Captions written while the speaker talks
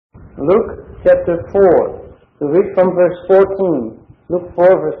Luke chapter 4. We read from verse 14. Luke 4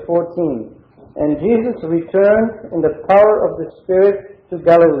 verse 14. And Jesus returned in the power of the Spirit to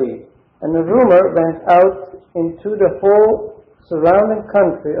Galilee, and a rumor went out into the whole surrounding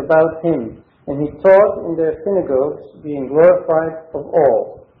country about him, and he taught in their synagogues, being glorified of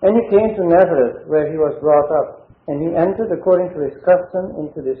all. And he came to Nazareth, where he was brought up, and he entered according to his custom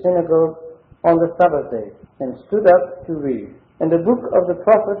into the synagogue on the Sabbath day, and stood up to read. And the book of the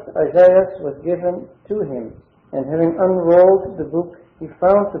prophet Isaiah was given to him, and having unrolled the book, he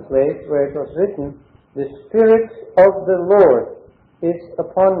found the place where it was written, The Spirit of the Lord is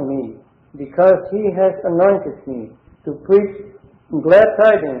upon me, because he has anointed me to preach glad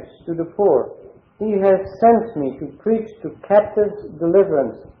tidings to the poor. He has sent me to preach to captives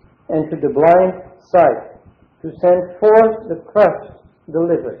deliverance, and to the blind sight, to send forth the crushed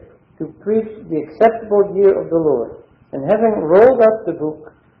delivered, to preach the acceptable year of the Lord. And having rolled up the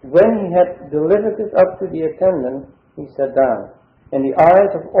book, when he had delivered it up to the attendant, he sat down. And the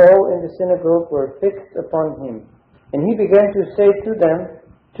eyes of all in the synagogue were fixed upon him. And he began to say to them,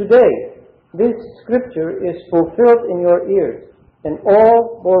 Today this scripture is fulfilled in your ears. And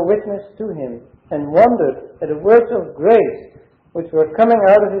all bore witness to him, and wondered at the words of grace which were coming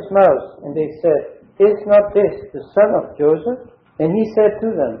out of his mouth. And they said, Is not this the son of Joseph? And he said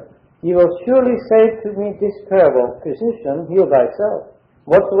to them, Ye will surely say to me this parable, Physician, heal thyself.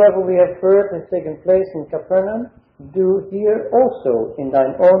 Whatsoever we have heard has taken place in Capernaum, do here also in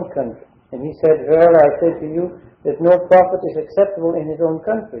thine own country. And he said, Verily I say to you, that no prophet is acceptable in his own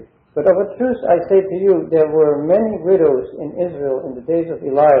country. But of a truth I say to you, there were many widows in Israel in the days of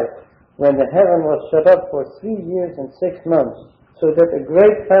Elias, when the heaven was shut up for 3 years and 6 months, so that a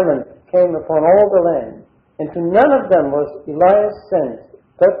great famine came upon all the land. And to none of them was Elias sent,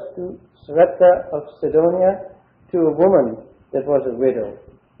 but to Sarepta of Sidonia, to a woman that was a widow.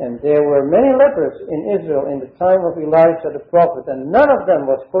 And there were many lepers in Israel in the time of Elisha the prophet, and none of them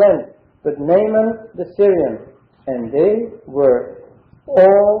was cleansed, but Naaman the Syrian. And they were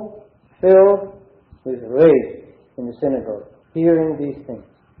all filled with rage in the synagogue, hearing these things.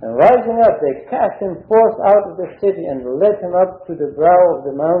 And rising up, they cast him forth out of the city, and led him up to the brow of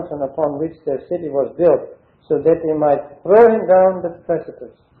the mountain upon which their city was built, so that they might throw him down the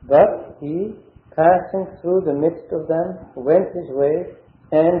precipice. But he, passing through the midst of them, went his way,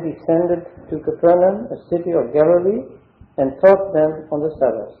 and descended to Capernaum, a city of Galilee, and taught them on the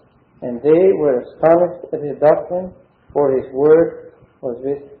Sabbath. And they were astonished at his doctrine, for his word was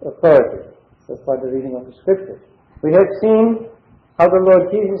with authority. So far the reading of the Scriptures. We have seen how the Lord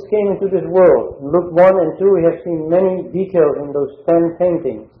Jesus came into this world. In Luke 1 and 2 we have seen many details in those 10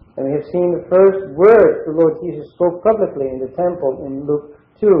 paintings. And we have seen the first words the Lord Jesus spoke publicly in the temple in Luke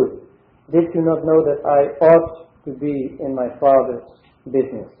 2. Did you not know that I ought to be in my Father's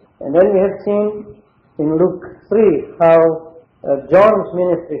business? And then we have seen in Luke 3 how John's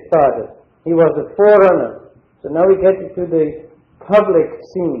ministry started. He was the forerunner. So now we get into the public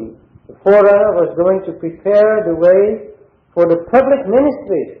scene. The forerunner was going to prepare the way for the public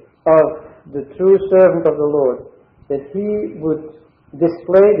ministry of the true servant of the Lord, that he would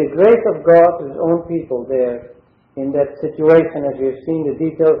display the grace of God to his own people there in that situation, as we have seen the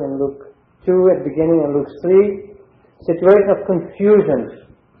details in Luke 2 at the beginning and Luke 3, situation of confusion.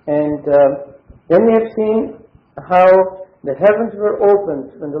 And then we have seen how the heavens were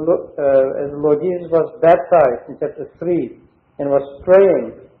opened when as the Lord Jesus was baptized in chapter 3 and was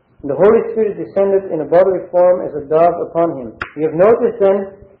praying. And the Holy Spirit descended in a bodily form as a dove upon him. We have noticed then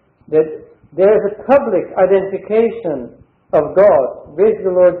that there is a public identification of God with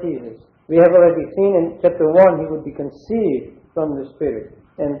the Lord Jesus. We have already seen in chapter 1 he would be conceived from the Spirit.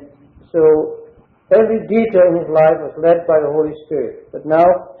 And so every detail in his life was led by the Holy Spirit. But now,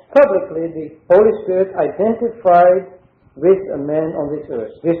 publicly, the Holy Spirit identified with a man on this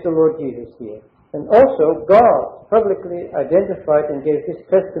earth, with the Lord Jesus here. And also, God publicly identified and gave this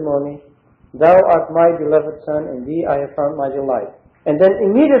testimony, Thou art my beloved Son, in thee I have found my delight. And then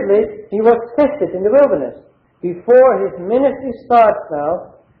immediately he was tested in the wilderness. Before his ministry starts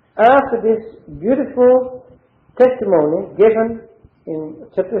now, after this beautiful testimony given in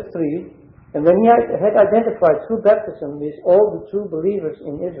chapter 3, and when he had identified through baptism with all the true believers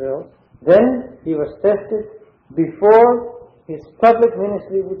in Israel, then he was tested before his public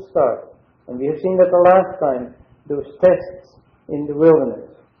ministry would start. And we have seen that the last time, those tests in the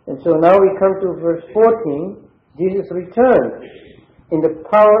wilderness. And so now we come to verse 14. Jesus returned in the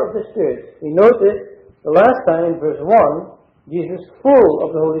power of the Spirit. We noticed the last time in verse 1, Jesus full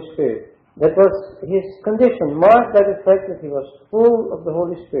of the Holy Spirit. That was his condition, marked by the fact that he was full of the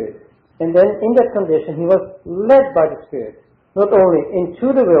Holy Spirit. And then in that condition he was led by the Spirit. not only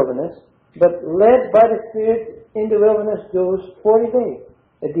into the wilderness, but led by the Spirit in the wilderness those 40 days.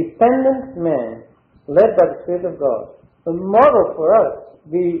 A dependent man, led by the Spirit of God. A model for us.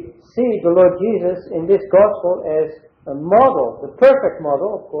 We see the Lord Jesus in this gospel as a model, the perfect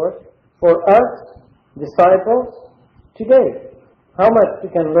model, of course, for us, disciples, today. How much we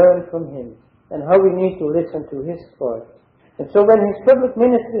can learn from Him, and how we need to listen to His voice. And so when His public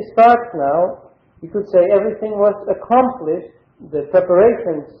ministry starts now, you could say everything was accomplished, the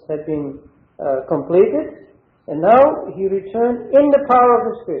preparations had been completed, and now He returned in the power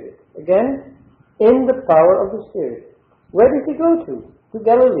of the Spirit. Again, in the power of the Spirit. Where did He go to? To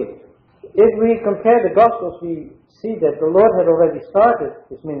Galilee. If we compare the Gospels, we see that the Lord had already started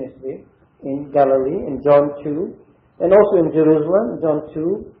His ministry in Galilee, in John 2, and also in Jerusalem, John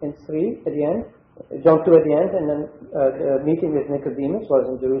 2 and 3 at the end. John 2 at the end, and then the meeting with Nicodemus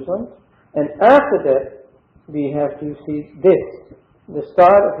was in Jerusalem. And after that, we have to see this, the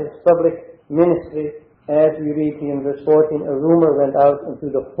start of His public ministry, as we read here in verse 14, a rumor went out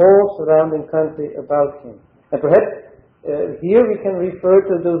into the whole surrounding country about Him. And perhaps here we can refer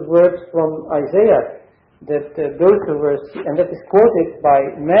to those words from Isaiah that goes to verse, and that is quoted by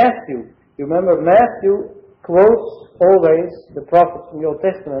Matthew. You remember Matthew quotes always the prophets from the Old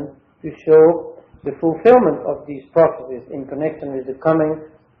Testament to show the fulfillment of these prophecies in connection with the coming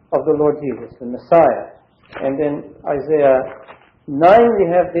of the Lord Jesus, the Messiah. And in Isaiah 9 we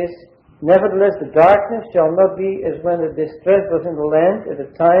have this, nevertheless the darkness shall not be as when the distress was in the land at the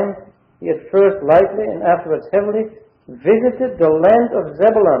time He at first lightly and afterwards heavily visited the land of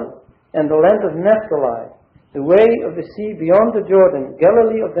Zebulun and the land of Naphtali, the way of the sea beyond the Jordan,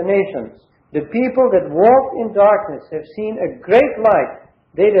 Galilee of the nations. The people that walked in darkness have seen a great light.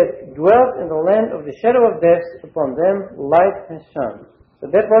 They that dwelt in the land of the shadow of death, upon them light has shone. So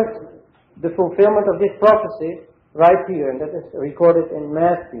that was the fulfillment of this prophecy right here, and that is recorded in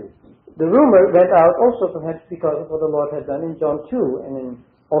Matthew. The rumor went out also perhaps because of what the Lord had done in John 2 and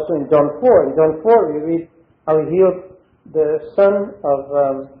also in John 4. In John 4 we read how He healed the son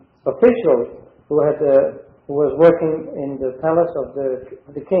of official who was working in the palace of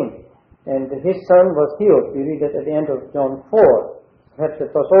the king. And his son was healed. We read that at the end of John 4. Perhaps it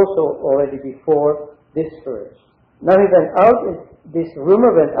was also already before this verse. Now this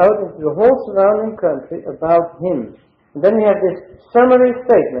rumor went out into the whole surrounding country about Him. And then we have this summary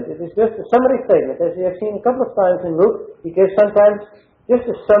statement. It is just a summary statement. As we have seen a couple of times in Luke, he gives sometimes just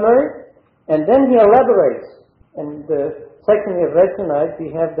a summary, and then he elaborates. And the section we have read tonight, we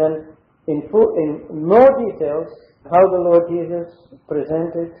have then in more details how the Lord Jesus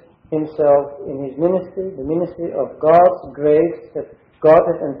presented Himself in His ministry, the ministry of God's grace that God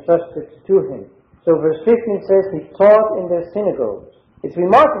has entrusted to Him. So verse 15 says, He taught in their synagogues. It's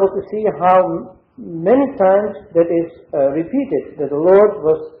remarkable to see how many times that is repeated, that the Lord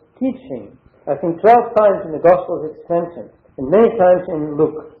was teaching. I think 12 times in the Gospels it's mentioned, and many times in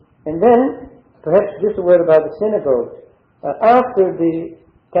Luke. And then, perhaps just a word about the synagogues. After the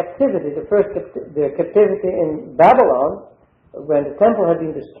captivity, the captivity in Babylon, when the temple had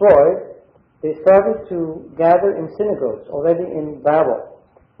been destroyed, they started to gather in synagogues, already in Babel.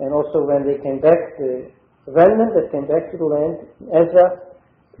 And also when they came back, the remnant that came back to the land, Ezra,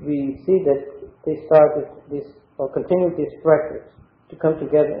 we see that they started this, or continued this practice, to come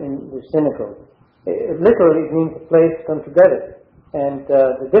together in the synagogue. Literally it means a place to come together. And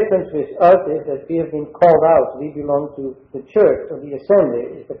the difference with us is that we have been called out. We belong to the church, or the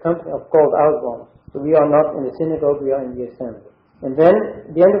assembly. It's a company of called out ones. So we are not in the synagogue, we are in the assembly. And then,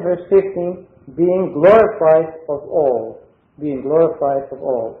 the end of verse 15, being glorified of all. Being glorified of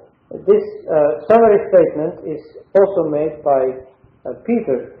all. This summary statement is also made by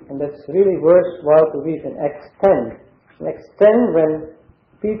Peter, and that's really worthwhile to read in Acts 10. In Acts 10, when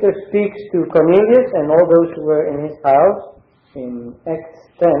Peter speaks to Cornelius and all those who were in his house, in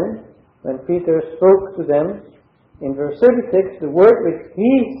Acts 10, when Peter spoke to them, in verse 36, the word which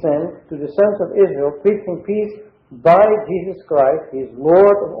he sent to the sons of Israel, preaching peace by Jesus Christ, He is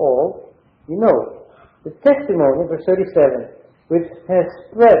Lord of all. You know, the testimony, verse 37, which has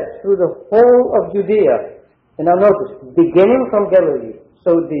spread through the whole of Judea. And now notice, beginning from Galilee.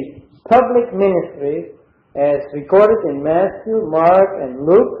 So the public ministry, as recorded in Matthew, Mark, and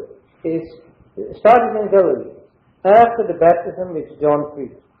Luke, is started in Galilee, after the baptism which John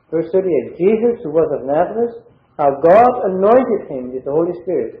preached. Verse 38, Jesus, who was of Nazareth, how God anointed Him with the Holy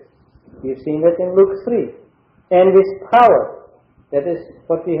Spirit. We have seen that in Luke 3. And with power, that is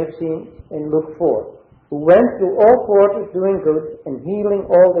what we have seen in Luke 4, who went through all quarters doing good and healing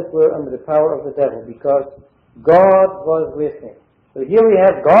all that were under the power of the devil, because God was with Him. So here we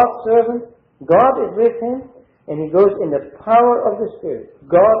have God's servant, God is with Him, and he goes in the power of the Spirit.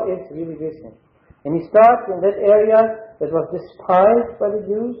 God is really with him. And he starts in that area that was despised by the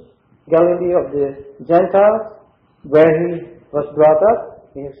Jews, Galilee of the Gentiles, where he was brought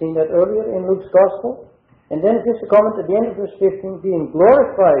up. We have seen that earlier in Luke's Gospel. And then just a comment at the end of verse 15, being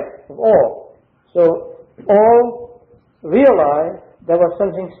glorified of all. So all realized there was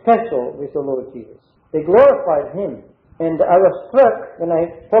something special with the Lord Jesus. They glorified him. And I was struck when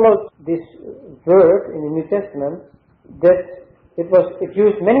I followed this verse in the New Testament that it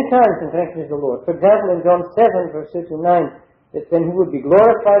used many times in connection with the Lord. For example, in John 7, verse 39, that when he would be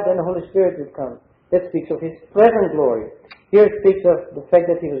glorified, then the Holy Spirit would come. That speaks of his present glory. Here it speaks of the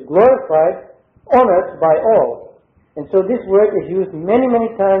fact that he was glorified, honored by all. And so this word is used many,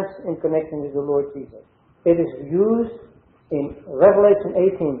 many times in connection with the Lord Jesus. It is used in Revelation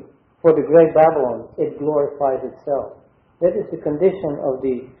 18 for the great Babylon. It glorifies itself. That is the condition of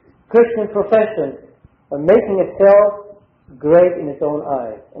the Christian profession, of making itself great in its own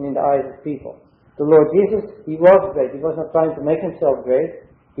eyes and in the eyes of people. The Lord Jesus, he was great. He was not trying to make himself great.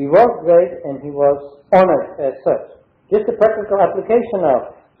 He was great and he was honored as such. Just a practical application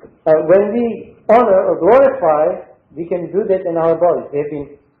now. When we honor or glorify, we can do that in our bodies. We have been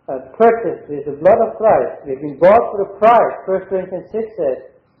purchased with the blood of Christ. We have been bought for a price. 1 Corinthians 6 says,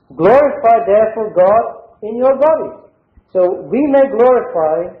 glorify therefore God in your bodies. So we may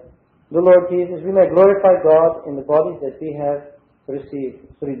glorify the Lord Jesus. We may glorify God in the bodies that we have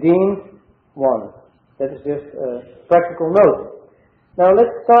received. Redeemed one. That is just a practical note. Now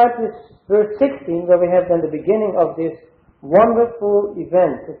let's start with verse 16, where we have then the beginning of this wonderful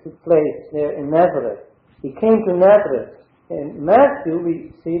event that took place there in Nazareth. He came to Nazareth. In Matthew,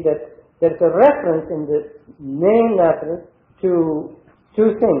 we see that there's a reference in the name Nazareth to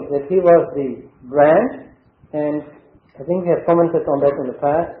two things. That he was the branch, and I think we have commented on that in the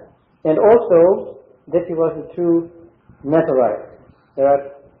past, and also that he was the true Nazarite.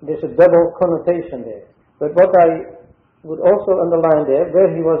 There's a double connotation there. But what I would also underline there,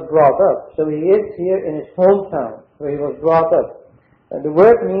 where he was brought up. So he is here in his hometown, where he was brought up. The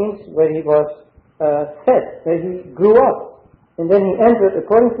word means where he was fed, where he grew up. And then he entered,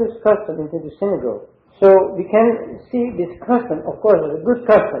 according to his custom, into the synagogue. So we can see this custom, of course, is a good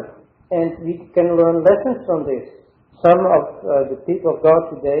custom. And we can learn lessons from this. Some of the people of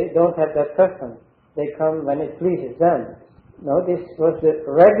God today don't have that custom. They come when it pleases them. No, this was the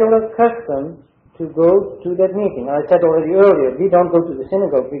regular custom to go to that meeting. I said already earlier, we don't go to the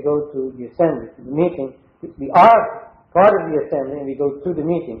synagogue, we go to the assembly, to the meeting. We are part of the assembly and we go to the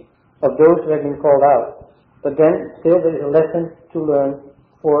meeting of those who have been called out. But then still there is a lesson to learn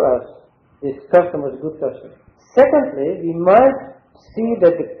for us. This custom was a good custom. Secondly, we might see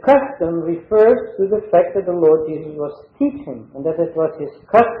that the custom refers to the fact that the Lord Jesus was teaching, and that it was his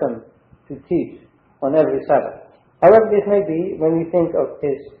custom to teach on every Sabbath. However this may be, when we think of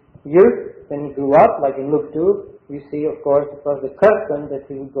his youth, when he grew up, like in Luke 2, we see, of course, it was the custom that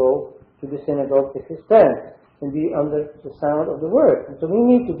he would go to the synagogue with his parents and be under the sound of the word. And so we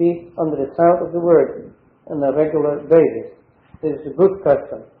need to be under the sound of the word on a regular basis. This is a good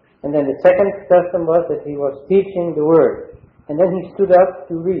custom. And then the second custom was that he was teaching the word. And then he stood up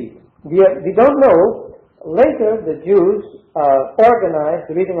to read. We don't know. Later, the Jews organized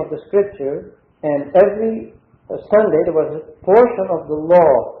the reading of the scripture, and every Sunday there was a portion of the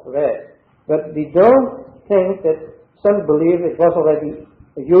law read. But we don't think that some believe it was already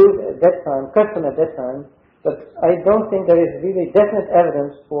used at that time, custom at that time, but I don't think there is really definite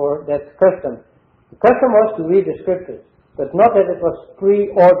evidence for that custom. The custom was to read the scriptures, but not that it was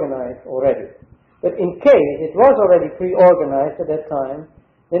pre-organized already. But in case it was already pre-organized at that time,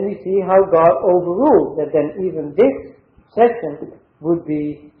 then we see how God overruled that then even this section would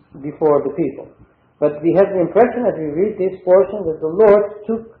be before the people. But we have the impression as we read this portion that the Lord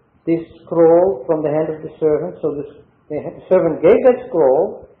took this scroll from the hand of the servant. So the servant gave that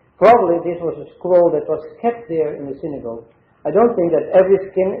scroll. Probably this was a scroll that was kept there in the synagogue. I don't think that every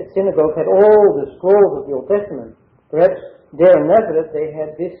synagogue had all the scrolls of the Old Testament. Perhaps there in Nazareth they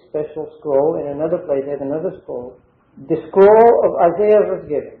had this special scroll, in another place they had another scroll. The scroll of Isaiah was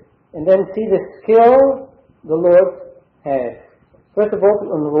given. And then see the skill the Lord had. First of all, to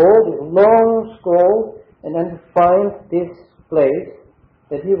unroll this long scroll and then to find this place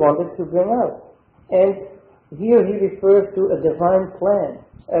that he wanted to bring out. And here he refers to a divine plan.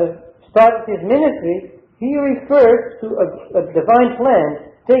 As started his ministry, he refers to a divine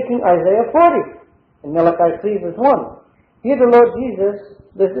plan, taking Isaiah 40 in Malachi 3 verse 1. Here the Lord Jesus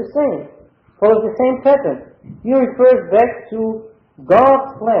does the same, follows the same pattern. He refers back to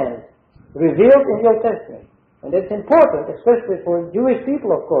God's plan, revealed in the Old Testament. And that's important, especially for Jewish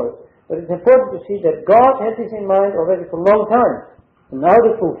people, of course, But it's important to see that God had this in mind already for a long time. And now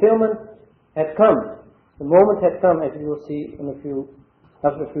the fulfillment had come. The moment had come, as we will see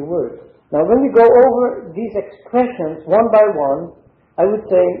after a few words. Now when we go over these expressions one by one, I would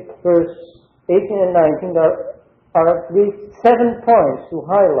say verse 18 and 19 there are at least 7 points to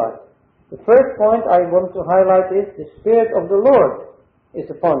highlight. The first point I want to highlight is the Spirit of the Lord is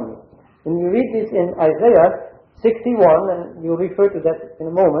upon me. When you read this in Isaiah 61, and we'll refer to that in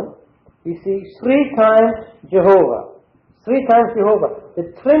a moment, we see 3 times Jehovah. 3 times Jehovah.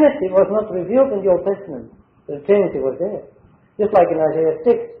 The Trinity was not revealed in the Old Testament. The Trinity was there. Just like in Isaiah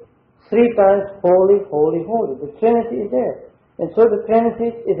 6. 3 times holy, holy, holy. The Trinity is there. And so the Trinity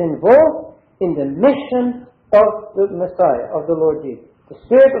is involved in the mission of the Messiah, of the Lord Jesus. The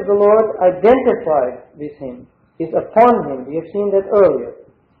Spirit of the Lord identified with him, is upon him. We have seen that earlier.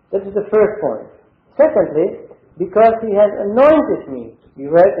 That is the first point. Secondly, because he has anointed me. We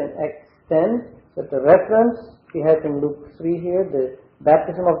read in Acts 10 that the reference we have in Luke 3 here, the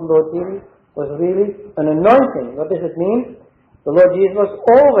baptism of the Lord Jesus, was really an anointing. What does it mean? The Lord Jesus was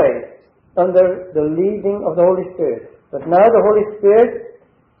always under the leading of the Holy Spirit. But now the Holy Spirit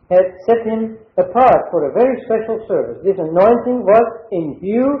had set him apart for a very special service. This anointing was in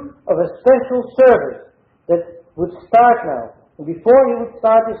view of a special service that would start now. And before he would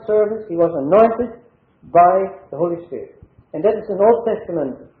start his service, he was anointed by the Holy Spirit. And that is an Old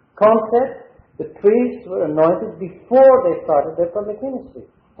Testament concept. The priests were anointed before they started their public ministry.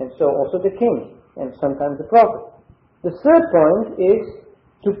 And so also the king, and sometimes the prophet. The third point is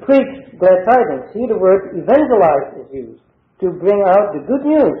to preach glad tidings. Here the word evangelize is used. To bring out the good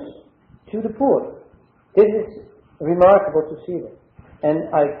news to the poor. This is remarkable to see that. And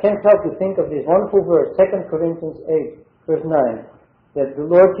I can't help to think of this wonderful verse, 2 Corinthians 8, verse 9, that the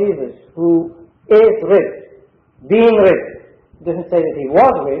Lord Jesus, who is rich, being rich, doesn't say that he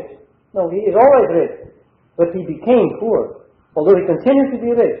was rich. No, he is always rich. But he became poor. Although he continued to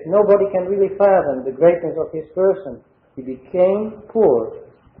be rich, nobody can really fathom the greatness of his person. He became poor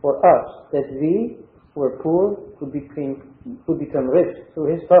for us, that we who are poor could become rich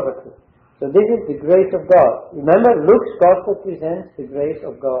through his poverty. So this is the grace of God. Remember, Luke's gospel presents the grace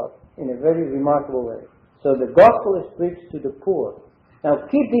of God in a very remarkable way. So the gospel is preached to the poor. Now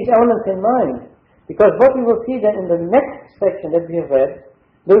keep these elements in mind, because what we will see then in the next section that we have read,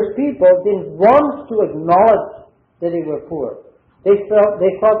 those people didn't want to acknowledge that they were poor. They thought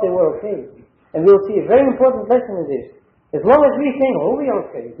they were okay. And we'll see a very important lesson in this. As long as we think, oh, we are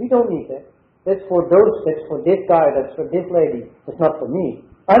okay, we don't need that. That's for this guy, that's for this lady, that's not for me.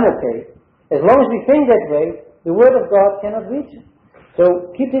 I'm okay. As long as we think that way, the Word of God cannot reach it.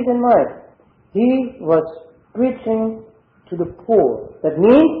 So keep this in mind. He was preaching to the poor. That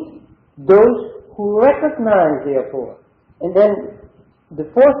means those who recognize they are poor. And then the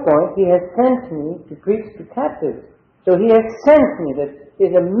fourth point, he has sent me to preach to captives. So he has sent me. That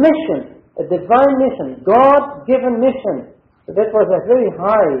is a mission, a divine mission, God-given mission. So that was a very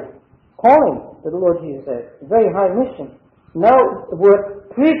high calling that the Lord Jesus had. A very high mission. Now the word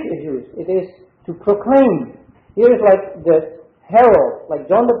preach is used. It is to proclaim. Here is like the herald, like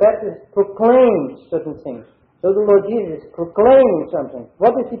John the Baptist proclaims certain things. So the Lord Jesus is proclaiming something.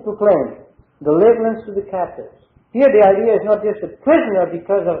 What does he proclaim? Deliverance to the captives. Here the idea is not just a prisoner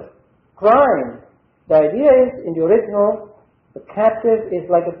because of crime. The idea is, in the original, the captive is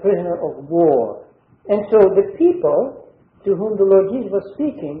like a prisoner of war. And so the people to whom the Lord Jesus was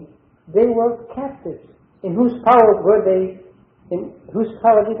speaking, they were captives. In whose power were they? In whose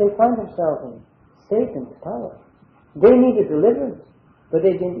power did they find themselves in? Satan's power. They needed deliverance, but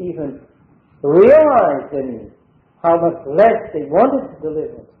they didn't even realize their need. How much less they wanted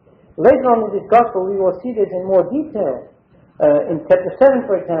deliverance. Later on in this gospel, we will see this in more detail. In chapter 7,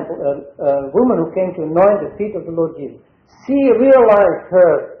 for example, a woman who came to anoint the feet of the Lord Jesus. She realized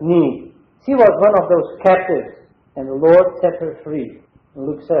her need. She was one of those captives, and the Lord set her free. In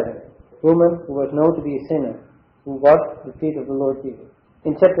Luke 7, a woman who was known to be a sinner, who washed the feet of the Lord Jesus.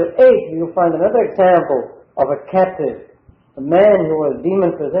 In chapter 8, you will find another example of a captive, a man who was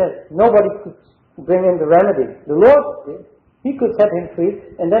demon-possessed. Nobody could bring in the remedy. The Lord did. He could set him free,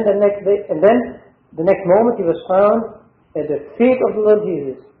 and then the next moment he was found at the feet of the Lord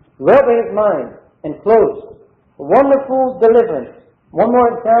Jesus, well by his mind and clothed. A wonderful deliverance. One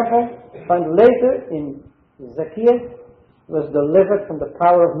more example, find later in Zacchaeus, was delivered from the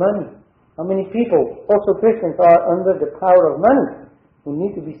power of money. How many people, also Christians, are under the power of money who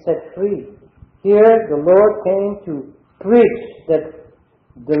need to be set free? Here the Lord came to preach that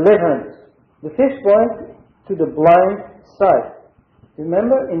deliverance. The fifth point, to the blind sight.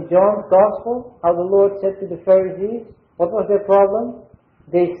 Remember in John's Gospel how the Lord said to the Pharisees, what was their problem?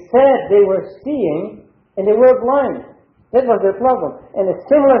 They said they were seeing and they were blind. That was their problem. And a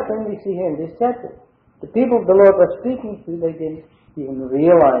similar thing we see here in this chapter. The people the Lord was speaking to, they didn't even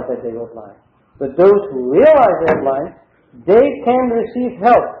realize that they were blind. But those who realize they're blind, they can receive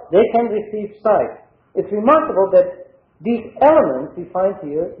help. They can receive sight. It's remarkable that these elements we find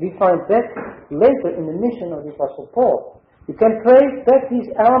here, we find back later in the mission of the Apostle Paul. You can trace back these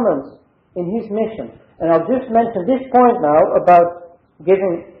elements in his mission. And I'll just mention this point now about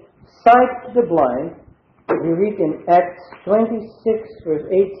giving sight to the blind. We read in Acts 26 verse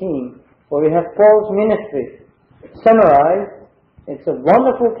 18, where we have Paul's ministry summarized. It's a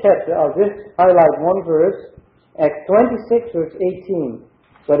wonderful chapter. I'll just highlight one verse. Acts 26 verse 18,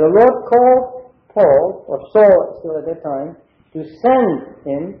 where the Lord called Paul, or Saul still at that time, to send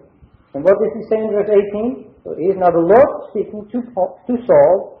him. And what does he say in verse 18? So he is now the Lord speaking to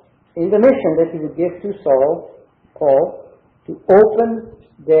Saul in the mission that he would give to Paul, to open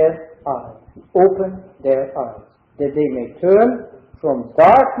their eyes. Open their eyes, that they may turn from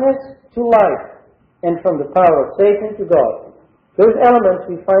darkness to light, and from the power of Satan to God. Those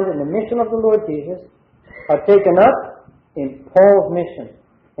elements we find in the mission of the Lord Jesus are taken up in Paul's mission.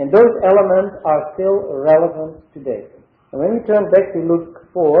 And those elements are still relevant today. And when we turn back to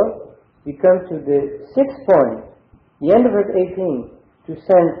Luke 4, we come to the 6th point, the end of verse 18, to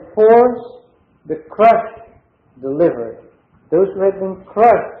send forth the crushed delivered. Those who had been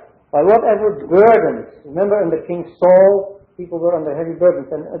crushed by whatever burdens. Remember under King Saul, people were under heavy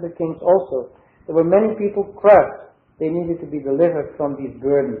burdens, and other kings also. There were many people crushed. They needed to be delivered from these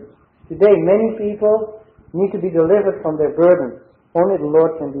burdens. Today, many people need to be delivered from their burdens. Only the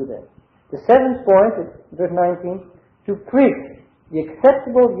Lord can do that. The 7th point, verse 19, to preach the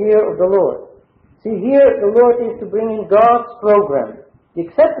acceptable year of the Lord. See, here the Lord is to bring in God's program. The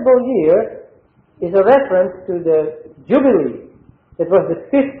acceptable year is a reference to the Jubilee. That was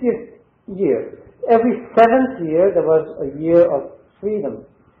the 50th year. Every 7th year there was a year of freedom.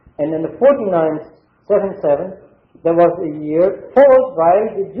 And in the 49th, 7-7, there was a year followed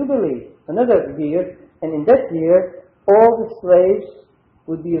by the Jubilee, another year. And in that year, all the slaves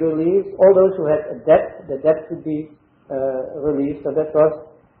would be released. All those who had a debt, the debt would be released. So that was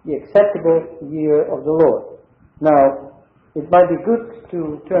the acceptable year of the Lord. Now, it might be good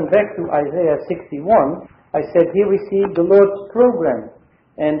to turn back to Isaiah 61. I said here we see the Lord's program.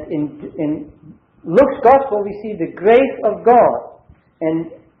 And in Luke's Gospel we see the grace of God.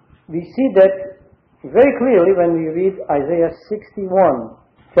 And we see that very clearly when we read Isaiah 61,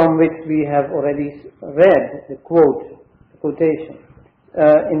 from which we have already read the quotation.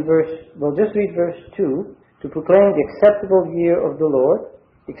 We'll just read verse 2, to proclaim the acceptable year of the Lord.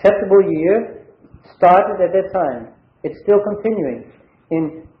 The acceptable year started at that time. It's still continuing.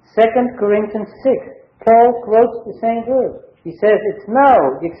 In 2 Corinthians 6, Paul quotes the same verse. He says, it's now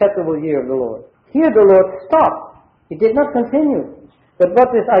the acceptable year of the Lord. Here the Lord stopped. He did not continue. But what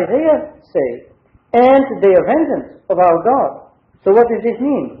does Isaiah say? And the day of vengeance of our God. So what does this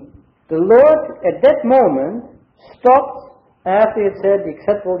mean? The Lord at that moment stopped after he had said the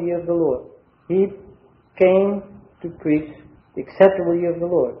acceptable year of the Lord. He came to preach the acceptable year of the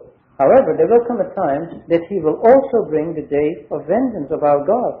Lord. However, there will come a time that he will also bring the day of vengeance of our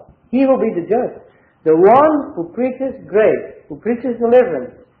God. He will be the judge. The one who preaches grace, who preaches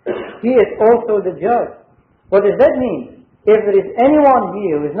deliverance, he is also the judge. What does that mean? If there is anyone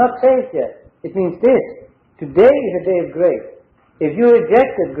here who is not saved yet, it means this. Today is a day of grace. If you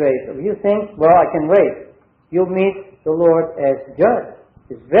rejected grace, or you think, well, I can wait, you'll meet the Lord as judge.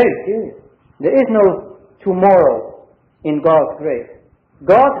 It's very serious. There is no tomorrow in God's grace.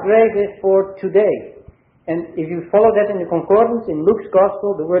 God's grace is for today. And if you follow that in the concordance, in Luke's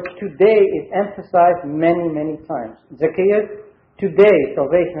Gospel, the word today is emphasized many, many times. Zacchaeus, today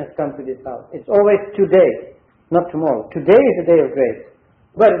salvation has come to this house. It's always today, not tomorrow. Today is a day of grace.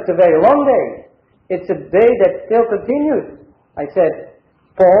 But it's a very long day. It's a day that still continues. I said,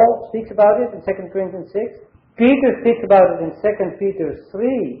 Paul speaks about it in 2 Corinthians 6. Peter speaks about it in 2 Peter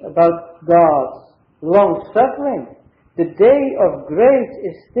 3, about God's long suffering. The day of grace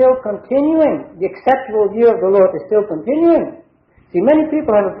is still continuing. The acceptable year of the Lord is still continuing. See, many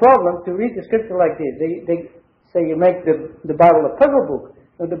people have a problem to read the scripture like this. They say you make the Bible a puzzle book.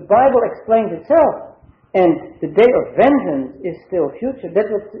 No, the Bible explains itself. And the day of vengeance is still future. That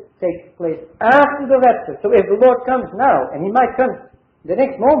will take place after the rapture. So if the Lord comes now, and He might come the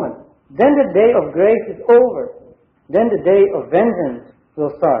next moment, then the day of grace is over. Then the day of vengeance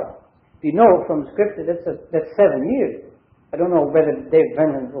will start. We know from Scripture that's 7 years. I don't know whether the day of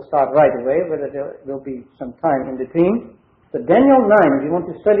vengeance will start right away, whether there will be some time in between. But Daniel 9, if you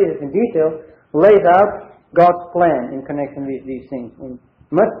want to study this in detail, lays out God's plan in connection with these things. In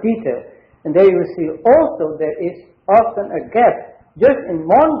much detail. And there you will see also there is often a gap. Just in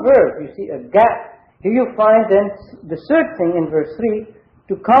one verse you see a gap. Here you find then the searching in verse 3,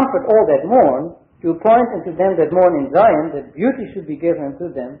 to comfort all that mourn, to appoint unto them that mourn in Zion, that beauty should be given unto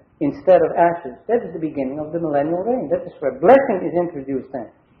them instead of ashes. That is the beginning of the millennial reign. That is where blessing is introduced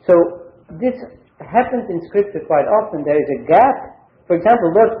then. So this happens in Scripture quite often. There is a gap. For example,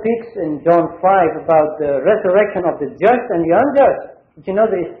 Lord speaks in John 5 about the resurrection of the just and the unjust. But you know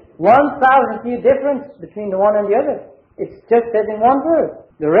there is 1,000 year difference between the one and the other. It's just said in one verse.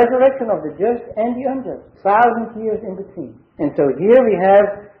 The resurrection of the just and the unjust. 1,000 years in between. And so here we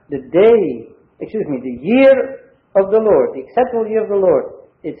have the year of the Lord, the acceptable year of the Lord.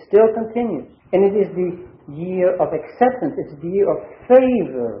 It still continues. And it is the year of acceptance. It's the year of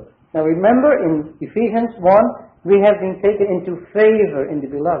favor. Now remember in Ephesians 1, we have been taken into favor in the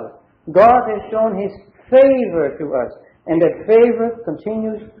beloved. God has shown His favor to us. And that favor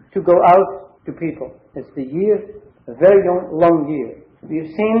continues to go out to people. It's the year, a very long year.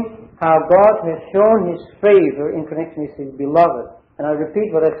 We've seen how God has shown His favor in connection with His beloved. And I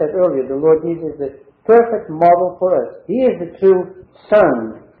repeat what I said earlier. The Lord Jesus is the perfect model for us. He is the true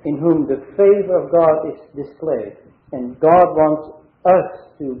Son in whom the favor of God is displayed. And God wants us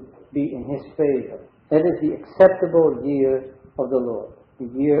to be in His favor. That is the acceptable year of the Lord. The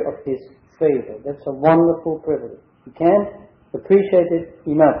year of His favor. That's a wonderful privilege. You can't appreciate it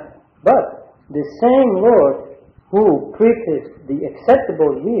enough. But the same Lord who preaches the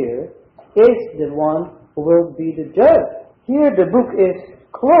acceptable year is the one who will be the judge. Here the book is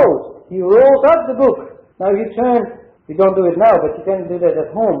closed. He rolls up the book. Now you don't do it now, but you can do that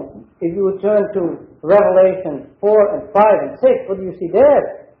at home. If you would turn to Revelation 4 and 5 and 6, what do you see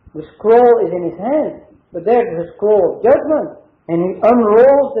there? The scroll is in his hand, but there is a scroll of judgment. And he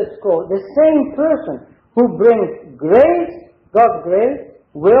unrolls the scroll. The same person who brings grace, God's grace,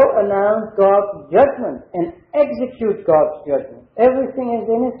 will announce God's judgment and execute God's judgment. Everything is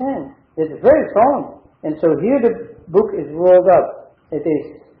in His hands. It's very strong. And so here the book is rolled up. It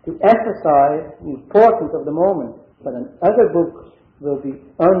is to emphasize the importance of the moment. But another book will be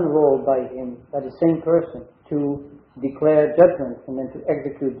unrolled by Him, by the same person, to declare judgment and then to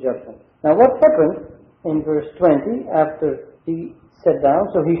execute judgment. Now what happened in verse 20 after he sat down?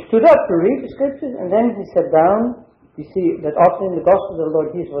 So he stood up to read the Scriptures and then he sat down. You see that often in the Gospels the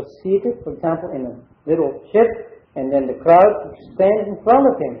Lord Jesus was seated, for example, in a little ship, and then the crowd stands in front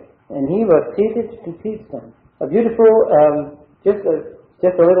of Him, and He was seated to teach them. A beautiful, just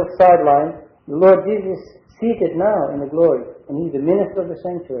a little sideline. The Lord Jesus is seated now in the glory, and He's the minister of the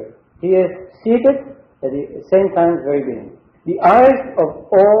sanctuary. He is seated at the same time very being. The eyes of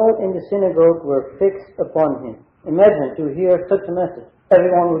all in the synagogue were fixed upon Him. Imagine to hear such a message.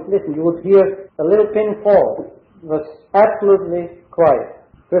 Everyone would listen. You would hear a little pin fall. It was absolutely quiet.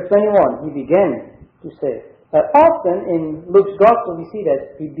 Verse 21, He began to say. Often in Luke's Gospel we see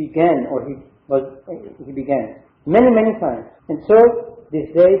that He began many times. And so this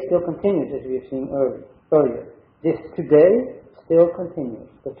day still continues, as we have seen earlier. This today still continues.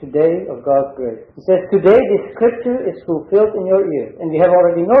 The today of God's grace. He says, today this Scripture is fulfilled in your ears. And we have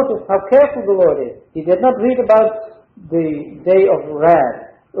already noticed how careful the Lord is. He did not read about the day of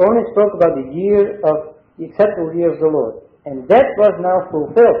wrath. He only spoke about the acceptable year of the Lord. And that was now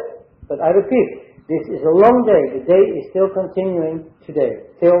fulfilled. But I repeat, this is a long day. The day is still continuing today,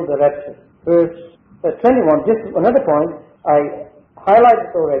 till the rapture. Verse 21, just another point, I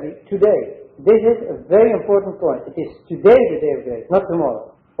highlighted already, today. This is a very important point. It is today the day of grace, not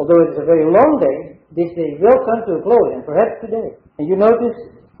tomorrow. Although it is a very long day, this day will come to a close, and perhaps today. And you notice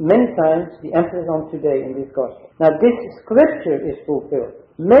many times the emphasis on today in this gospel. Now this Scripture is fulfilled.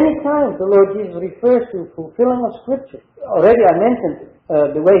 Many times the Lord Jesus refers to fulfilling of Scripture. Already I mentioned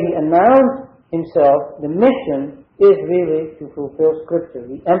the way He announced Himself. The mission is really to fulfill Scripture.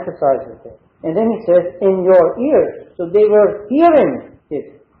 He emphasizes it. And then He says, in your ears. So they were hearing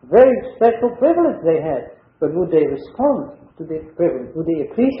it. Very special privilege they had. But would they respond to this privilege? Would they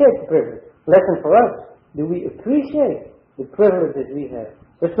appreciate the privilege? Lesson for us. Do we appreciate the privilege that we have?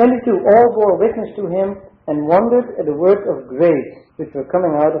 Verse 22, all bore witness to Him and wondered at the words of grace which were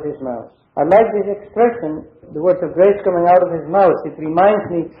coming out of His mouth. I like this expression, the words of grace coming out of His mouth. It reminds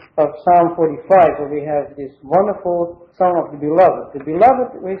me of Psalm 45, where we have this wonderful song of the beloved. The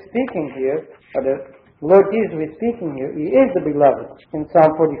beloved we're speaking here, or the Lord Jesus we're speaking here, He is the beloved. In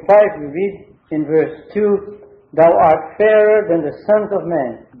Psalm 45 we read in verse 2, Thou art fairer than the sons of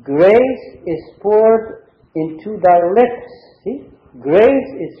men. Grace is poured into thy lips. See? Grace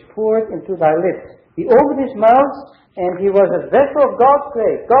is poured into thy lips. He opened His mouth, and He was a vessel of God's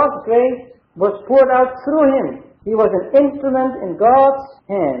grace. God's grace was poured out through Him. He was an instrument in God's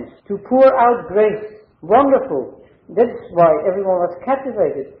hands to pour out grace. Wonderful. That's why everyone was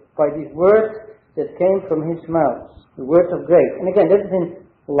captivated by these words that came from his mouth, the words of grace. And again, that is in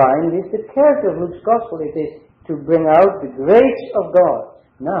line with the character of Luke's Gospel. It is to bring out the grace of God.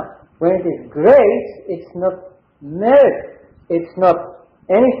 Now, when it is grace, it's not merit. It's not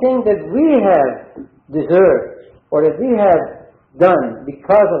anything that we have deserved or that we have done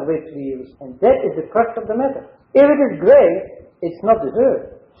because of which we use. And that is the crux of the matter. If it is grace, it's not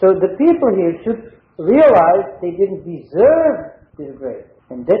deserved. So the people here should realize they didn't deserve this grace.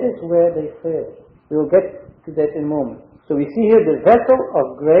 And that is where they failed. We will get to that in a moment. So we see here the vessel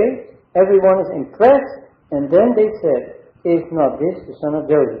of grace. Everyone is impressed. And then they said, is not this the son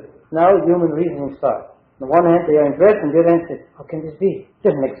of Joseph? Now human reasoning starts. On the one hand they are impressed, and the other hand says, how can this be?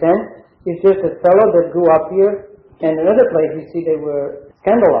 Doesn't make sense. It's just a fellow that grew up here. And in another place we see they were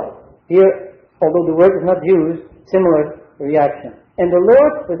scandalized. Here, although the word is not used, similar reaction. And the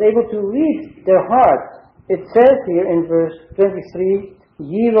Lord was able to read their hearts. It says here in verse 23,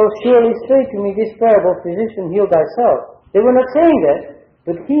 ye will surely say to me this parable, physician, heal thyself. They were not saying that,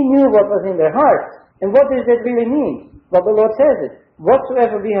 but he knew what was in their hearts. And what does that really mean? Well, the Lord says it.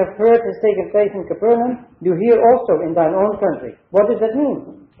 Whatsoever we have heard has taken place in Capernaum, do hear also in thine own country. What does that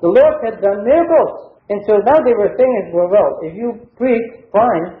mean? The Lord had done miracles. And so now they were saying, well, if you preach,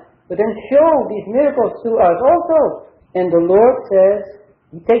 fine, but then show these miracles to us also. And the Lord says,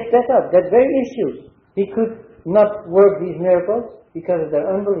 he takes that up, that very issue. He could not work these miracles because of their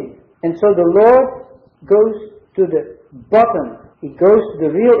unbelief. And so the Lord goes to the bottom. He goes to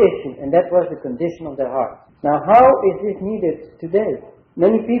the real issue, and that was the condition of their heart. Now, how is this needed today?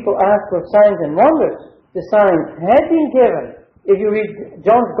 Many people ask for signs and wonders. The signs had been given. If you read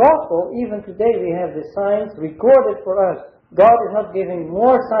John's Gospel, even today we have the signs recorded for us. God is not giving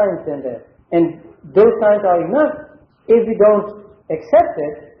more signs than that. And those signs are enough. If we don't accept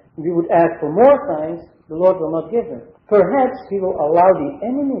it, we would ask for more signs, the Lord will not give them. Perhaps He will allow the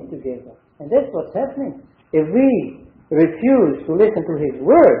enemy to give them. And that's what's happening. If we refuse to listen to His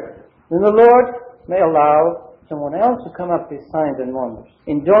word, then the Lord may allow someone else to come up with signs and wonders.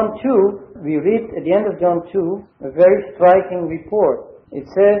 In John 2, we read at the end of John 2 a very striking report. It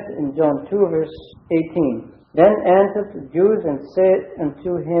says in John 2 verse 18, then answered the Jews and said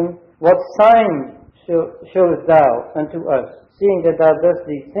unto him, what sign showest thou unto us, seeing that thou dost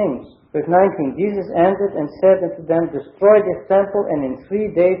these things? Verse 19, Jesus answered and said unto them, destroy this temple, and in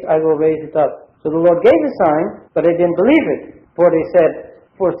 3 days I will raise it up. So the Lord gave a sign, but they didn't believe it. For they said,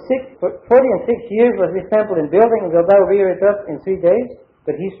 for 40 and 6 years was this temple in building, and wilt thou rear it up in 3 days?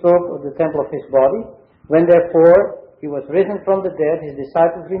 But he spoke of the temple of his body. When therefore he was risen from the dead, his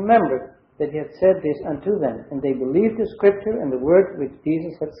disciples remembered that he had said this unto them, and they believed the scripture and the word which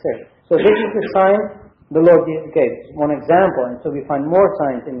Jesus had said. So this is the sign the Lord Jesus gave. One example, and so we find more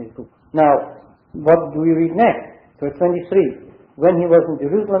signs in this book. Now, what do we read next? Verse 23. When he was in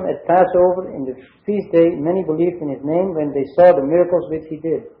Jerusalem at Passover, in the feast day, many believed in his name when they saw the miracles which he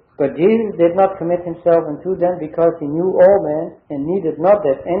did. But Jesus did not commit himself unto them, because he knew all men, and needed not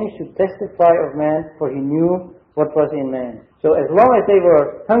that any should testify of man, for he knew what was in man. So as long as they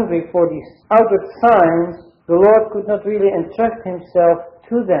were hungry for these outward signs, the Lord could not really entrust himself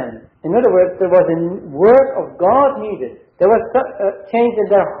to them. In other words, there was a word of God needed. There was a change in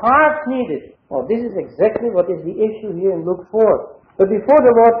their hearts needed. Well, this is exactly what is the issue here in Luke 4. But before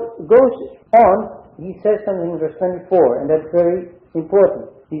the Lord goes on, he says something in verse 24, and that's very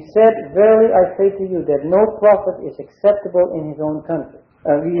important. He said, verily I say to you that no prophet is acceptable in his own country.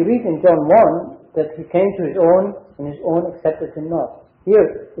 We read in John 1 that he came to his own, and his own accepted him not.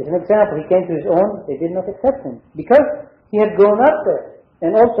 Here is an example. He came to his own, they did not accept him, because he had grown up there.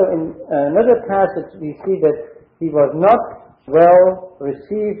 And also in another passage we see that he was not well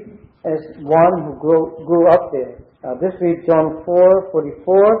received as one who grew up there. This reads John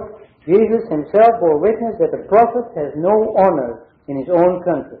 4:44. Jesus himself bore witness that a prophet has no honor in his own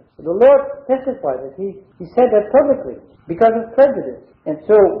country. So the Lord testified that he said that publicly because of prejudice. And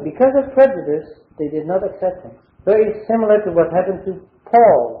so because of prejudice, they did not accept him. Very similar to what happened to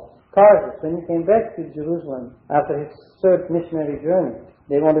Paul, Tarsus, when he came back to Jerusalem after his third missionary journey.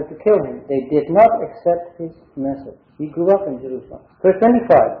 They wanted to kill him. They did not accept his message. He grew up in Jerusalem. Verse 25.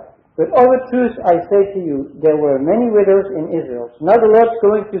 But of a truth I say to you, there were many widows in Israel. So now the Lord's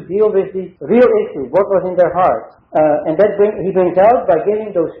going to deal with the real issue, what was in their hearts. And that he brings out by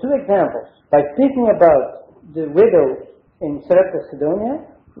giving those two examples. By speaking about the widow in Sarepta,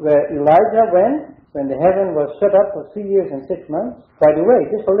 Sidonia, where Elijah went, when the heaven was shut up for 3 years and 6 months. By the way,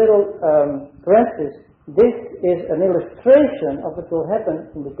 just a little parenthesis, this is an illustration of what will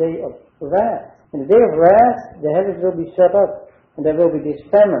happen in the day of wrath. In the day of wrath, the heavens will be shut up, and there will be this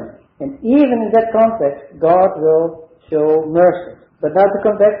famine. And even in that context, God will show mercy. But now to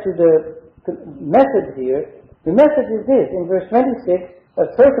come back to the message here, the message is this. In verse 26,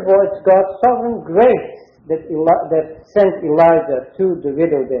 first of all, it's God's sovereign grace that sent Elijah to the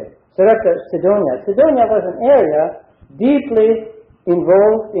widow there. Sidonia. Sidonia was an area deeply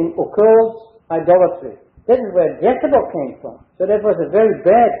involved in occult idolatry. That is where Jezebel came from. So that was a very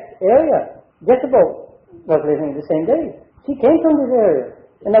bad area. Jezebel was living in the same day. She came from this area.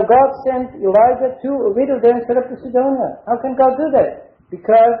 And now God sent Elijah to a widow there in Sidonia. How can God do that?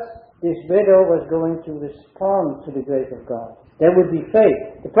 Because this widow was going to respond to the grace of God. There would be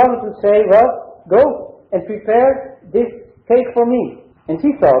faith. The prophet would say, well, go and prepare this cake for me. And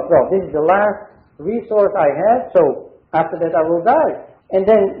she thought, well, this is the last resource I have, so after that I will die. And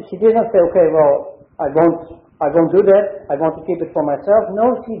then she did not say, okay, well, I won't do that. I want to keep it for myself.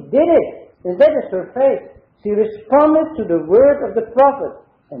 No, she did it. And that is her faith. She responded to the word of the prophet.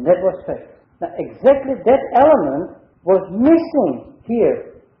 And that was faith. Now, exactly that element was missing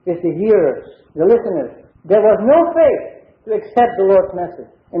here with the hearers, the listeners. There was no faith to accept the Lord's message.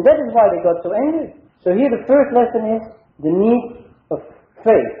 And that is why they got so angry. So here the first lesson is the need of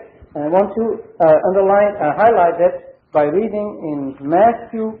faith. And I want to highlight that by reading in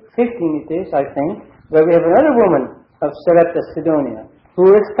Matthew 15 it is, I think, where we have another woman of Sarepta Sidonia who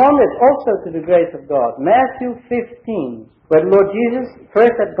responded also to the grace of God. Matthew 15, where the Lord Jesus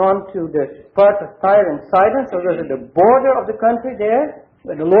first had gone to the part of Tyre and Sidon, so it was at the border of the country there,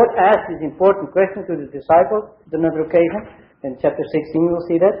 where the Lord asked this important question to the disciples on another occasion. In chapter 16 we'll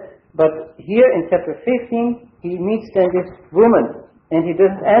see that. But here in chapter 15, he meets then this woman, and he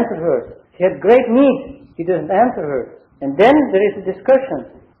doesn't answer her. She had great need. He doesn't answer her. And then there is a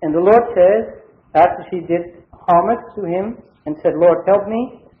discussion. And the Lord says, after she did homage to him, and said, Lord, help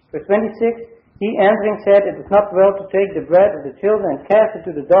me. Verse 26, he answering said, it is not well to take the bread of the children and cast it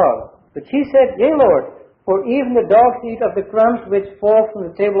to the dogs. But she said, yea, Lord, for even the dogs eat of the crumbs which fall from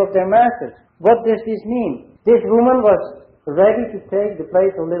the table of their masters. What does this mean? This woman was ready to take the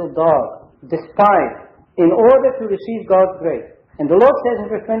place of little dog, despised, in order to receive God's grace. And the Lord says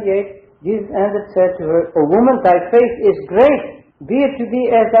in verse 28, Jesus answered, said to her, O woman, thy faith is great. Be it to thee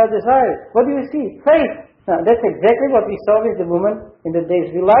as thou desirest. What do you see? Faith. Now, that's exactly what we saw with the woman in the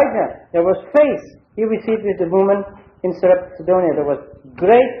days of Elijah. There was faith. Here we see it with the woman in Sidonia. There was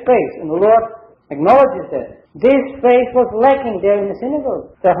great faith, and the Lord acknowledges that. This faith was lacking there in the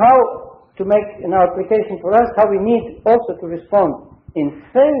synagogue. So how to make an application for us, how we need also to respond in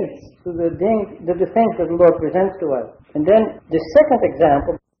faith to the things that the Lord presents to us. And then the second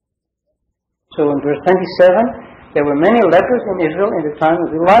example, so in verse 27, there were many lepers in Israel in the time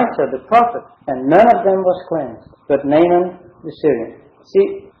of Elisha the prophet, and none of them was cleansed, but Naaman the Syrian.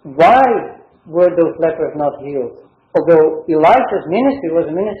 See, why were those lepers not healed? Although Elisha's ministry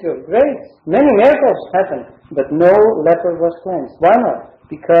was a ministry of grace, many miracles happened, but no leper was cleansed. Why not?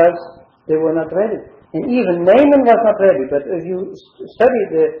 Because they were not ready. And even Naaman was not ready. But if you study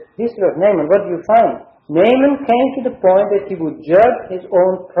the history of Naaman, what do you find? Naaman came to the point that he would judge his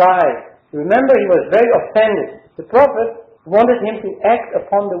own pride. Remember, he was very offended. The prophet wanted him to act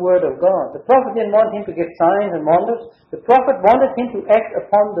upon the word of God. The prophet didn't want him to give signs and wonders. The prophet wanted him to act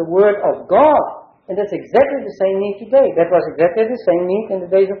upon the word of God. And that's exactly the same need today. That was exactly the same need in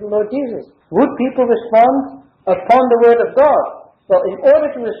the days of the Lord Jesus. Would people respond upon the word of God? Well, in order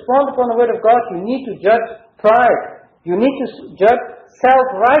to respond upon the word of God, you need to judge pride. You need to judge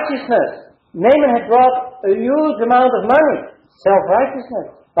self-righteousness. Naaman had brought a huge amount of money.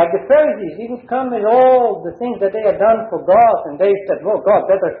 Self-righteousness. Like the Pharisees, he would come with all the things that they had done for God, and they said, well, God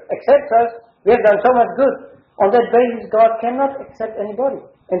better accept us. We have done so much good. On that basis, God cannot accept anybody.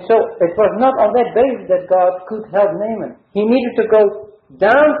 And so, it was not on that basis that God could help Naaman. He needed to go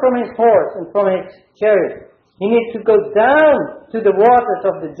down from his horse and from his chariot. He needed to go down to the waters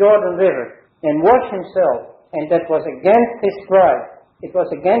of the Jordan River and wash himself. And that was against his pride. It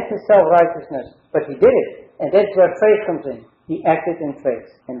was against his self-righteousness. But he did it. And that's where faith comes in. He acted in faith.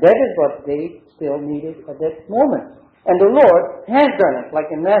 And that is what they still needed at that moment. And the Lord has done it.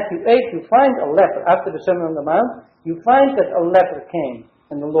 Like in Matthew 8, you find a leper. After the Sermon on the Mount, you find that a leper came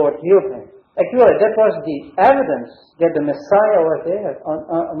and the Lord healed him. Actually, that was the evidence that the Messiah was there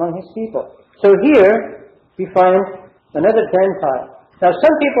among his people. So here, we find another Gentile. Now,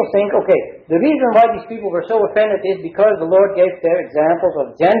 some people think, okay, the reason why these people were so offended is because the Lord gave their examples of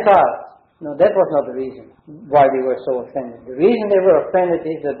Gentiles. No, that was not the reason why they were so offended. The reason they were offended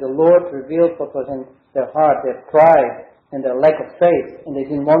is that the Lord revealed what was in their heart, their pride and their lack of faith, and they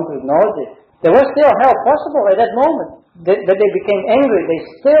didn't want to acknowledge it. There was still help possible at that moment. But they became angry. They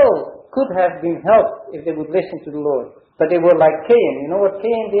still could have been helped if they would listen to the Lord. But they were like Cain. You know what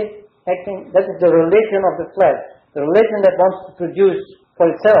Cain did? That is the religion of the flesh. The religion that wants to produce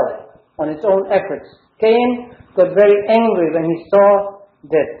for itself on its own efforts. Cain got very angry when he saw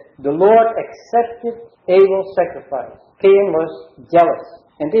that the Lord accepted Abel's sacrifice. Cain was jealous.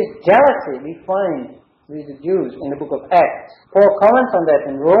 And this jealousy we find with the Jews in the book of Acts. Paul comments on that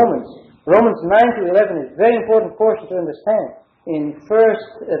in Romans. Romans 9 to 11 is a very important portion to understand. In 1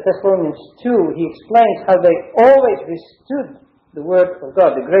 Thessalonians 2, he explains how they always withstood the word of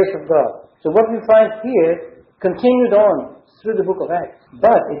God, the grace of God. So what we find here continued on through the book of Acts.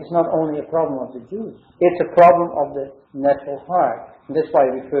 But it is not only a problem of the Jews. It's a problem of the natural heart. And that's why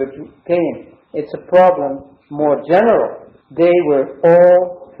I refer to Cain. It's a problem more general. They were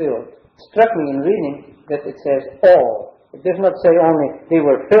all filled. It struck me in reading that it says all. It does not say only they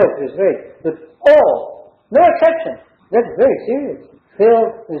were filled with rage, but all. No exception. That's very serious.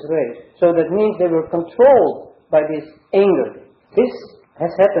 Filled with rage. So that means they were controlled by this anger. This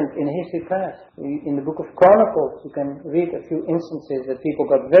has happened in history past. In the book of Chronicles, you can read a few instances that people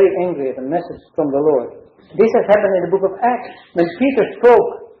got very angry at a message from the Lord. This has happened in the book of Acts. When Peter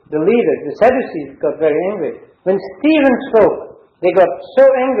spoke, the leaders, the Sadducees, got very angry. When Stephen spoke, they got so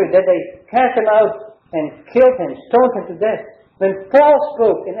angry that they cast him out and killed him, stoned him to death. When Paul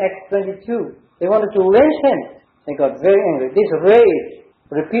spoke in Acts 22, they wanted to lynch him. They got very angry. This rage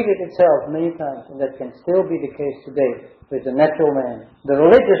repeated itself many times, and that can still be the case today with the natural man. The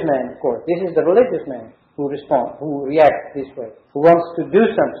religious man, of course. This is the religious man who reacts this way, who wants to do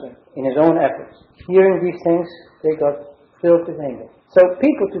something in his own efforts. Hearing these things, they got filled with anger. So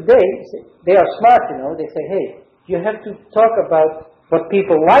people today, they are smart, you know. They say, hey, you have to talk about what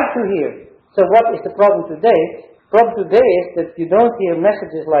people like to hear. So what is the problem today? The problem today is that you don't hear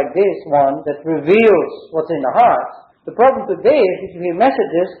messages like this one that reveals what's in the heart. The problem today is that you hear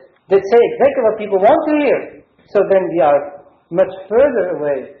messages that say exactly what people want to hear. So then we are much further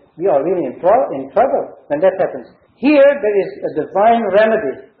away. We are really in trouble when that happens. Here there is a divine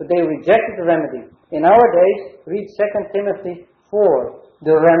remedy, but they rejected the remedy. In our days, read 2 Timothy 4.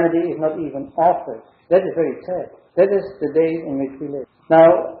 The remedy is not even offered. That is very sad. That is the days in which we live.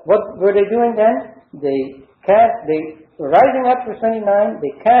 Now, what were they doing then? Rising up, verse 29,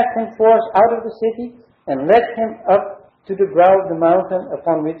 they cast him forth out of the city and led him up to the brow of the mountain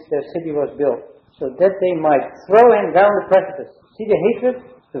upon which their city was built, so that they might throw him down the precipice. See the hatred,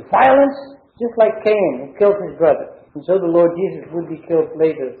 the violence, just like Cain who killed his brother. And so the Lord Jesus would be killed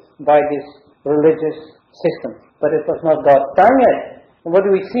later by this religious system. But it was not God's time yet. And what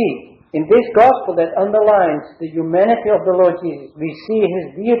do we see? In this gospel that underlines the humanity of the Lord Jesus, we see his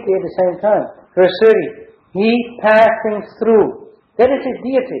deity at the same time. Verse 30, he passing through. That is his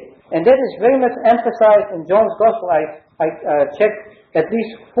deity. And that is very much emphasized in John's gospel. I checked at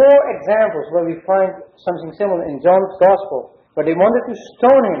least 4 examples where we find something similar in John's gospel, where they wanted to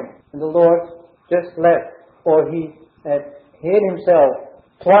stone him, and the Lord just left. Or he had hid himself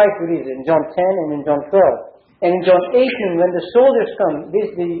twice with it in John 10 and in John 12. And in John 18, when the soldiers come,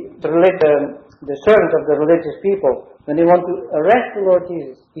 the servants of the religious people, when they want to arrest the Lord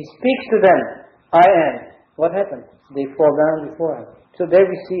Jesus, he speaks to them, I am. What happens? They fall down before him. So there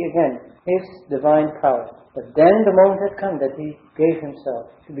we see again his divine power. But then the moment had come that he gave himself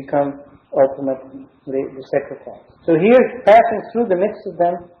to become ultimately the sacrifice. So here, passing through the midst of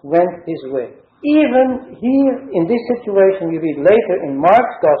them, went his way. Even here, in this situation, we read later in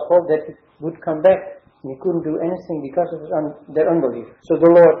Mark's gospel that he would come back. He couldn't do anything because of their unbelief. So the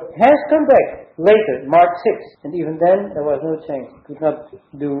Lord has come back later, Mark 6. And even then, there was no change. He could not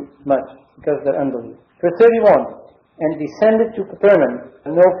do much because of their unbelief. Verse 31. And descended to Capernaum.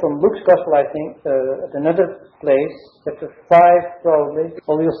 I know from Luke's Gospel, I think, at another place, chapter 5 probably,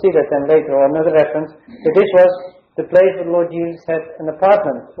 or we'll see that then later, or another reference, that this was the place where the Lord Jesus had an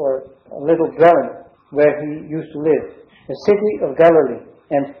apartment, or a little dwelling, where he used to live. The city of Galilee.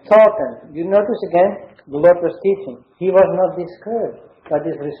 And taught them. You notice again, the Lord was teaching. He was not discouraged by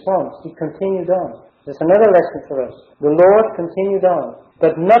this response. He continued on. That's another lesson for us. The Lord continued on.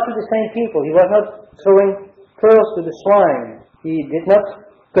 But not to the same people. He was not throwing pearls to the swine. He did not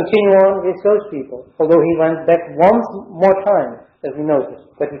continue on with those people. Although he went back once more time, as we noticed.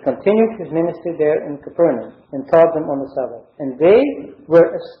 But he continued his ministry there in Capernaum and taught them on the Sabbath. And they were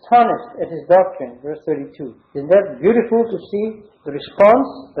astonished at his doctrine. Verse 32. Isn't that beautiful to see the response?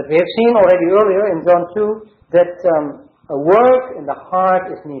 But we have seen already earlier in John 2 that a work in the heart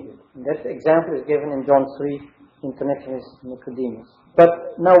is needed. And that example is given in John 3 in connection with Nicodemus.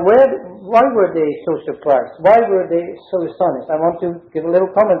 But now why were they so surprised? Why were they so astonished? I want to give a little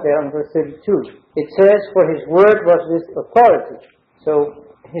comment there on verse 32. It says, for his word was with authority. So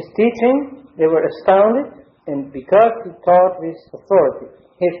his teaching, they were astounded, and because he taught with authority.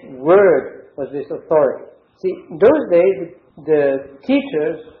 His word was with authority. See, in those days, the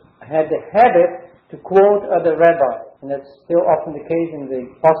teachers had the habit to quote other rabbis, and that's still often the case in the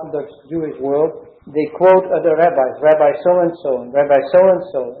Orthodox Jewish world. They quote other rabbis, Rabbi so-and-so, and Rabbi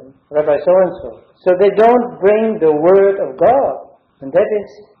so-and-so, and Rabbi so-and-so. So they don't bring the word of God. And that is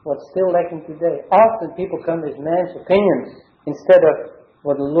what's still lacking today. Often people come with man's opinions instead of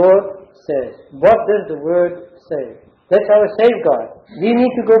what the Lord says. What does the Word say? That's our safeguard. We need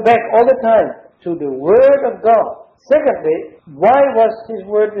to go back all the time to the Word of God. Secondly, why was His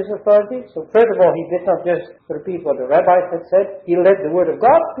Word with authority? So first of all, He did not just repeat what the rabbis had said. He let the Word of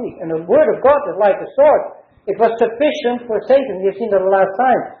God speak. And the Word of God is like a sword. It was sufficient for Satan. You've seen that the last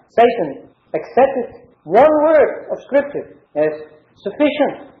time. Satan accepted one word of Scripture as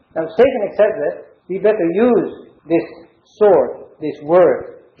sufficient. Now Satan accepts that. We better use this sword, this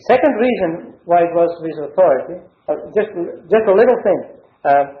word. Second reason why it was with authority, just a little thing.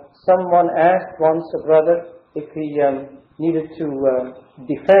 Someone asked once a brother if he needed to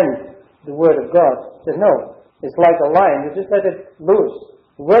defend the word of God. He said, no, it's like a lion. You just let it loose.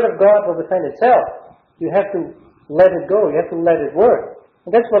 The word of God will defend itself. You have to let it go. You have to let it work.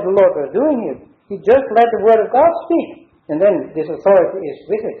 And that's what the Lord was doing here. He just let the word of God speak. And then this authority is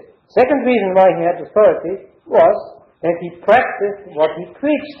with it. Second reason why he had authority was that he practiced what he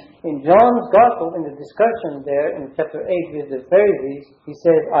preached. In John's Gospel, in the discussion there in chapter 8 with the Pharisees, he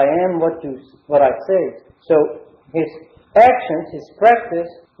says, I am what I say. So his actions, his practice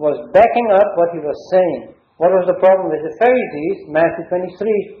was backing up what he was saying. What was the problem with the Pharisees? Matthew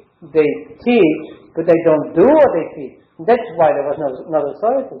 23, they teach, but they don't do what they teach. That's why there was no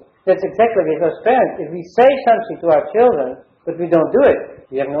authority. That's exactly with us parents. If we say something to our children, but we don't do it,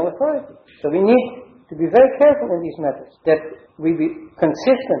 we have no authority. So we need to be very careful in these matters, that we be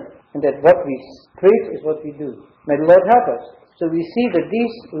consistent, and that what we preach is what we do. May the Lord help us. So we see that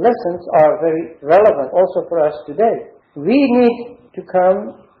these lessons are very relevant also for us today. We need to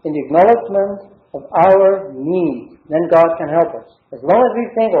come in the acknowledgement of our need. Then God can help us. As long as we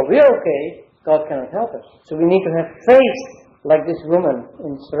think, well, we're okay, God cannot help us. So we need to have faith like this woman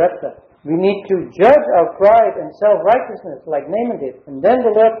in Sarepta. We need to judge our pride and self-righteousness like Naaman did. And then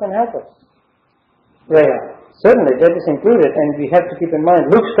the Lord can help us. Prayer. Certainly, that is included. And we have to keep in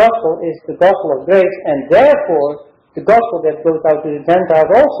mind, Luke's gospel is the gospel of grace, and therefore the gospel that goes out to the Gentiles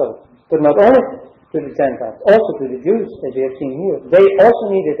also. But not only to the Gentiles, also to the Jews, as we have seen here. They also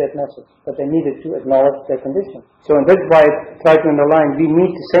needed that message, but they needed to acknowledge their condition. So and that's why I try to underline, we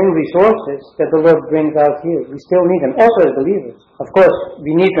need the same resources that the Lord brings out here. We still need them, also as believers. Of course,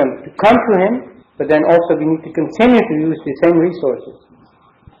 we need them to come to Him, but then also we need to continue to use the same resources.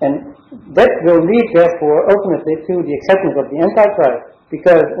 And that will lead, therefore, ultimately to the acceptance of the Antichrist.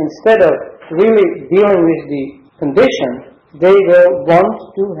 Because instead of really dealing with the condition, they will want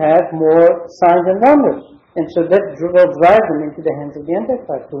to have more signs and wonders. And so that will drive them into the hands of the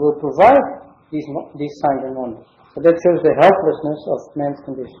Antichrist, who will provide these signs and wonders. So that shows the helplessness of man's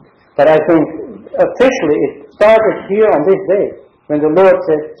condition. But I think officially it started here on this day, when the Lord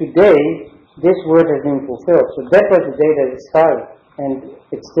said, today this word has been fulfilled. So that was the day that it started. And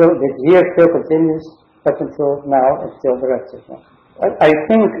the year still continues up until now and still the rest of it. I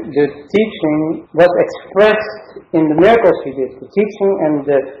think the teaching was expressed in the miracles He did. The teaching, and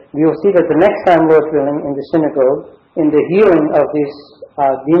we will see that the next time, Lord willing, in the synagogue, in the healing of this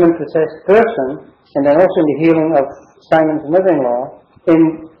demon-possessed person, and then also in the healing of Simon's mother-in-law. In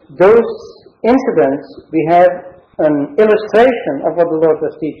those incidents, we have an illustration of what the Lord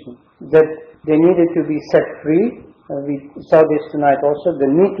was teaching, that they needed to be set free. We saw this tonight also, the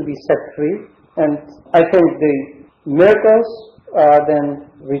need to be set free. And I think the miracles are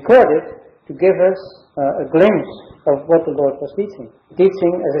then recorded to give us a glimpse of what the Lord was teaching.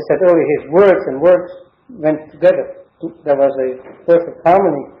 Teaching, as I said earlier, His words and words went together. There was a perfect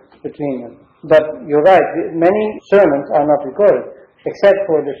harmony between them. But you're right, many sermons are not recorded, except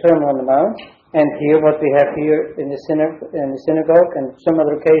for the Sermon on the Mount, and here what we have here in the synagogue, and some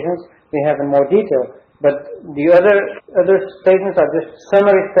other occasions we have in more detail. But the other statements are just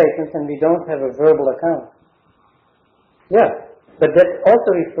summary statements, and we don't have a verbal account. Yeah, but that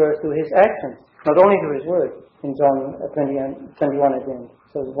also refers to His actions, not only to His words, in John 20 and 21 at the end.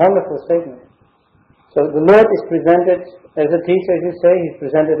 So it's a wonderful statement. So the Lord is presented as a teacher, as you say. He's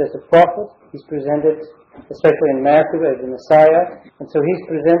presented as a prophet. He's presented, especially in Matthew, as the Messiah. And so He's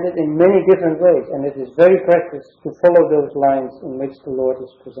presented in many different ways. And it is very precious to follow those lines in which the Lord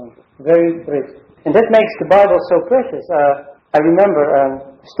is presented. Very rich. And that makes the Bible so precious. I remember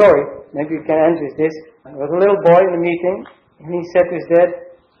a story, maybe you can end with this. There was a little boy in a meeting, and he said to his dad,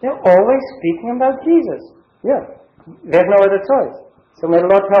 They're always speaking about Jesus. Yeah. They have no other choice. So may the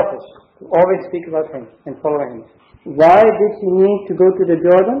Lord help us to always speak about Him and follow Him. Why did He need to go to the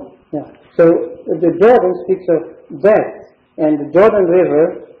Jordan? Yeah. So the Jordan speaks of death, and the Jordan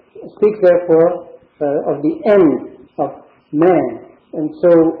River speaks therefore of the end of man. And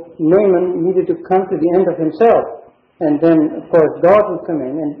so Naaman needed to come to the end of himself. And then, of course, God will come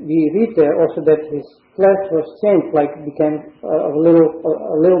in, and we read there also that his flesh was changed, like it became a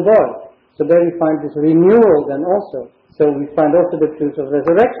little boy. So there we find this renewal then also. So we find also the truth of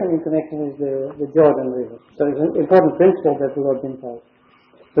resurrection in connection with the Jordan River. So it's an important principle that the Lord brings out.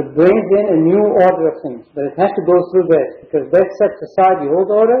 So it brings in a new order of things, but it has to go through death, because death sets aside the old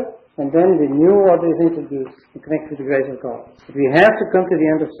order, and then the new order is introduced in connection with the grace of God. But we have to come to the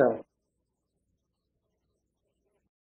end of self.